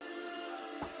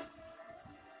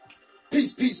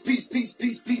Peace, peace, peace, peace,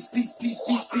 peace, peace, peace, peace,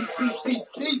 peace, peace, peace, peace,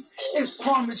 peace. It's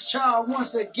Promise Child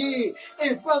once again.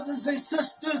 And brothers and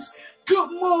sisters, good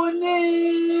morning.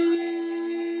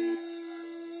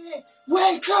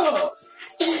 Wake up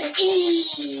and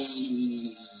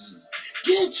eat.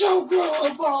 Get your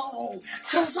grub on,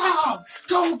 cause I'm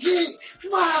gonna get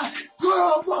my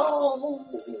grub on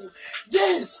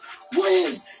this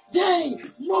Wednesday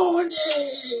morning.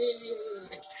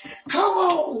 Come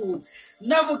on.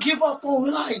 Never give up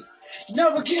on life.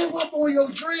 Never give up on your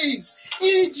dreams.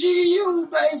 EGU,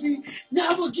 baby.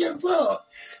 Never give up.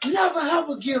 Never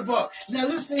ever give up. Now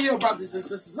listen here, brothers and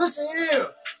sisters. Listen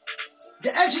here.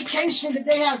 The education that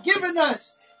they have given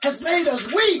us has made us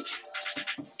weak.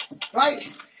 Right?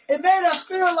 It made us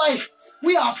feel like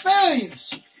we are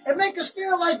failures. It makes us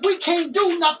feel like we can't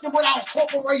do nothing without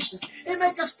corporations. It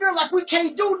makes us feel like we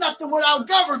can't do nothing without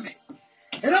government.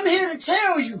 And I'm here to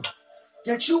tell you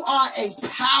that you are a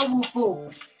powerful,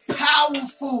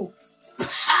 powerful,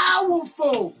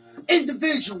 powerful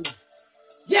individual.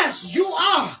 Yes, you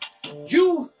are.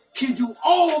 You can do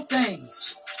all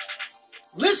things.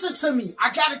 Listen to me.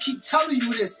 I gotta keep telling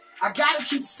you this. I gotta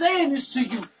keep saying this to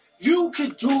you. You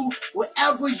can do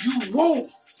whatever you want.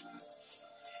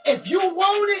 If you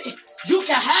want it, you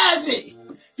can have it.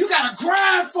 You gotta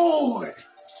grind for it.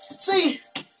 See,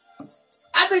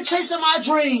 I've been chasing my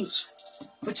dreams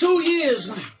for 2 years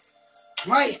now,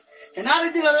 right? And I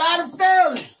done did a lot of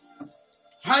failing,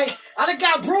 right? I done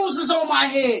got bruises on my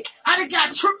head. I done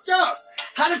got tripped up.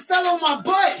 I done fell on my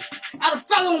butt. I done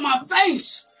fell on my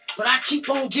face. But I keep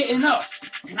on getting up,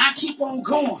 and I keep on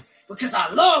going because I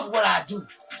love what I do.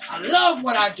 I love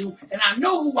what I do, and I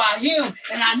know who I am,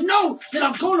 and I know that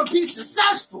I'm going to be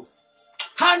successful.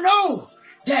 I know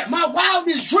that my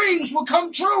wildest dreams will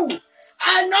come true.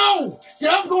 I know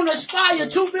that I'm going to inspire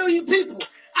 2 billion people.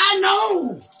 I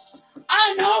know.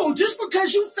 Just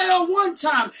because you failed 1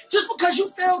 time, just because you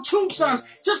failed 2 times,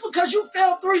 just because you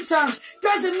failed 3 times,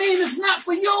 doesn't mean it's not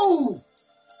for you.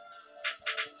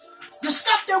 The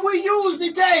stuff that we use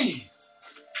today,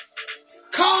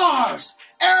 cars,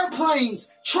 airplanes,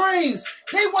 trains,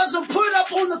 they wasn't put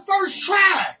up on the first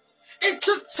try. It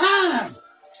took time.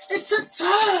 It took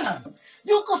time.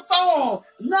 You could fall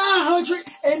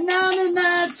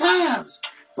 999 times,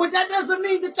 but that doesn't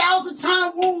mean the 1,000th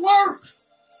time won't work.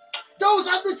 Those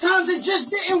other times it just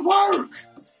didn't work.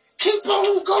 Keep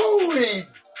on going.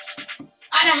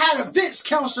 I done had events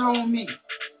canceled on me.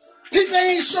 People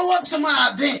ain't show up to my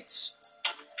events.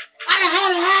 I done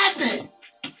had it happen.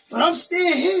 But I'm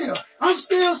still here. I'm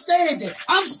still standing.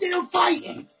 I'm still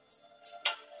fighting.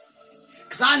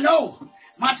 Because I know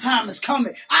my time is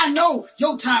coming. I know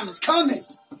your time is coming.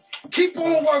 Keep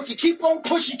on working. Keep on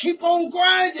pushing. Keep on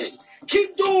grinding.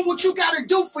 Keep doing what you got to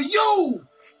do for you.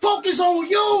 Focus on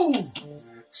you.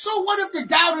 So what if the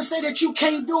doubters say that you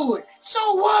can't do it?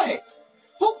 So what?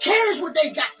 Who cares what they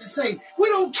got to say? We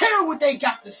don't care what they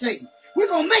got to say. We're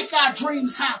going to make our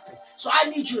dreams happen. So I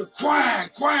need you to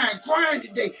grind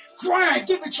today. Grind.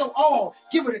 Give it your all.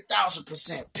 Give it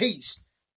 1,000%. Peace.